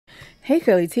Hey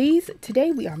Curly Tees,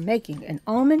 today we are making an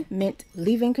almond mint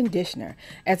leave-in conditioner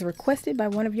as requested by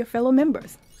one of your fellow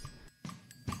members.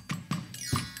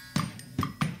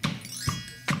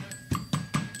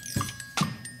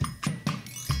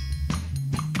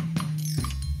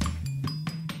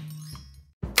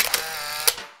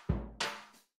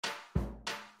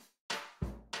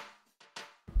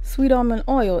 Sweet almond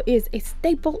oil is a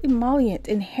staple emollient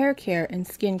in hair care and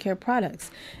skincare products.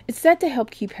 It's said to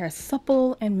help keep hair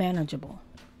supple and manageable.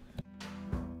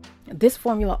 This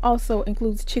formula also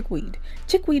includes chickweed.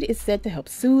 Chickweed is said to help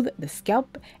soothe the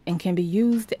scalp and can be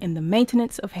used in the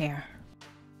maintenance of hair.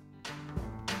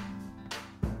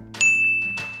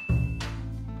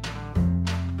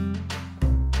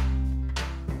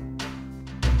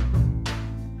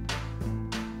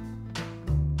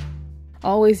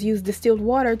 Always use distilled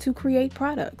water to create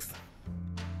products.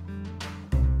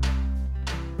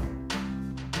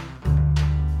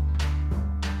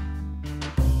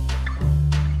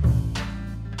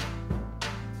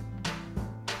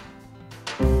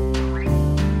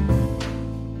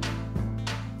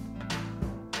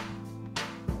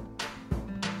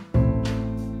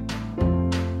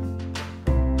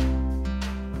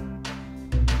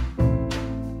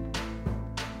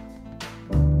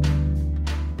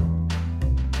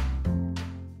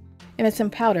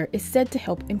 MSM powder is said to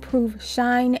help improve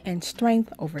shine and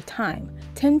strength over time.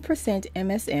 10%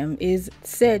 MSM is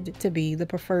said to be the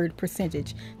preferred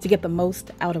percentage to get the most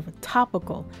out of a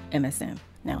topical MSM.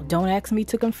 Now, don't ask me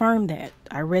to confirm that.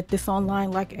 I read this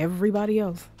online like everybody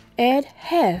else. Add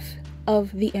half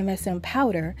of the MSM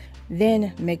powder,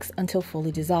 then mix until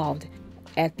fully dissolved.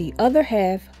 Add the other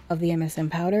half of the MSM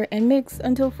powder and mix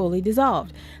until fully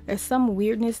dissolved. There's some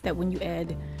weirdness that when you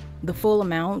add the full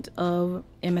amount of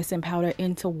MSM powder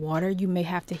into water, you may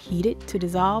have to heat it to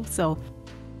dissolve. So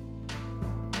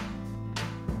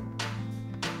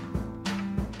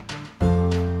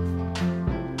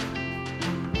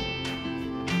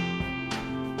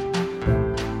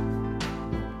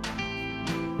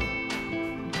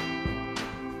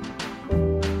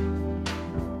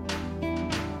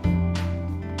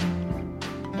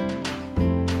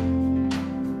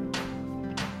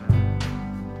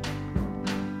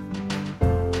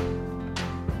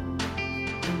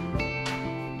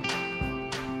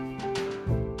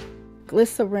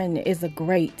glycerin is a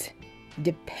great,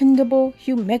 dependable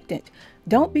humectant.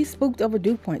 Don't be spooked over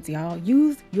dew points, y'all.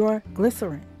 Use your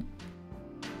glycerin.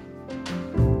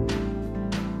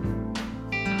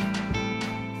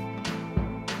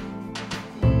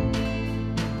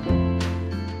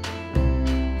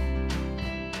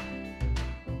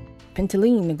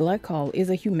 Pentylene glycol is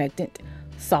a humectant,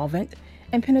 solvent,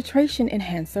 and penetration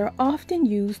enhancer often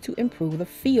used to improve the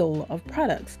feel of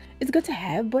products. It's good to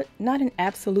have, but not an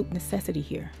absolute necessity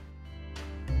here.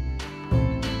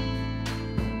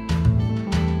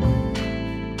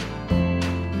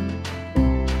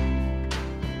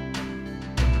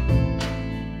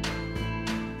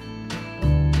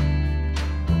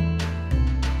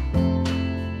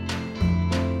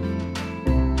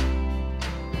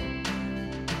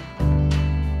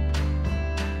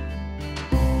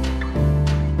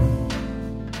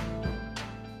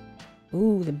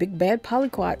 Ooh, the big bad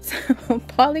polyquats.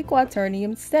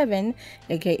 Polyquaternium 7,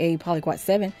 aka polyquat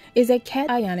 7, is a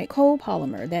cationic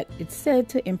copolymer that it's said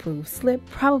to improve slip,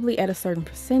 probably at a certain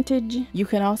percentage. You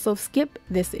can also skip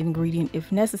this ingredient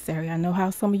if necessary. I know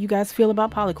how some of you guys feel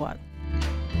about polyquat.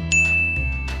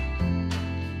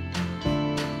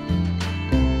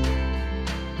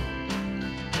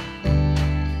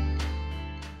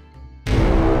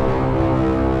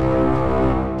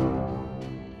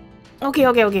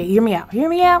 Okay, hear me out.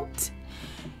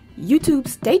 YouTube,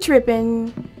 stay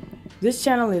tripping. This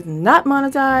channel is not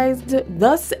monetized,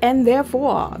 thus and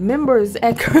therefore, members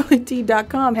at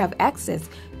CURLYTEA.com have access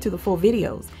to the full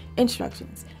videos,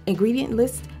 instructions, ingredient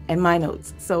list, and my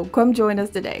notes. So come join us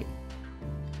today.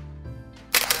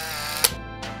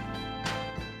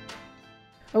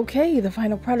 Okay, the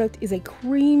final product is a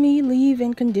creamy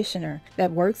leave-in conditioner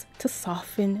that works to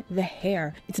soften the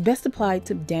hair. It's best applied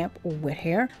to damp or wet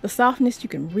hair. The softness you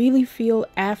can really feel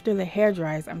after the hair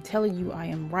dries. I'm telling you, I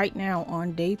am right now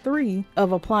on day 3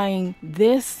 of applying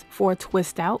this for a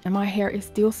twist out, and my hair is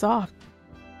still soft.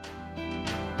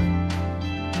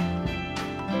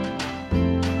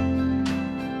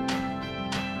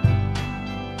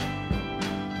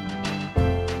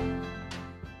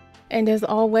 And as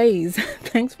always,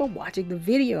 thanks for watching the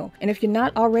video. And if you're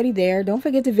not already there, don't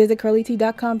forget to visit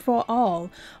CURLYTEA.com for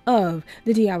all of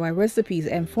the DIY recipes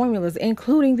and formulas,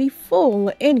 including the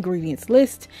full ingredients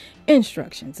list.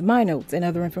 instructions, my notes, and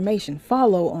other information.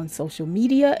 Follow on social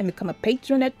media and become a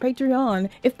patron at Patreon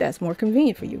if that's more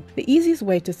convenient for you. The easiest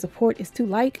way to support is to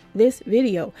like this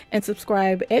video and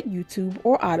subscribe at YouTube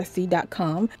or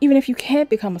odysee.com, even if you can't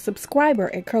become a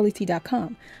subscriber at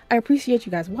CURLYTEA.com. I appreciate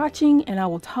you guys watching, and I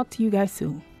will talk to you guys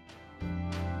soon.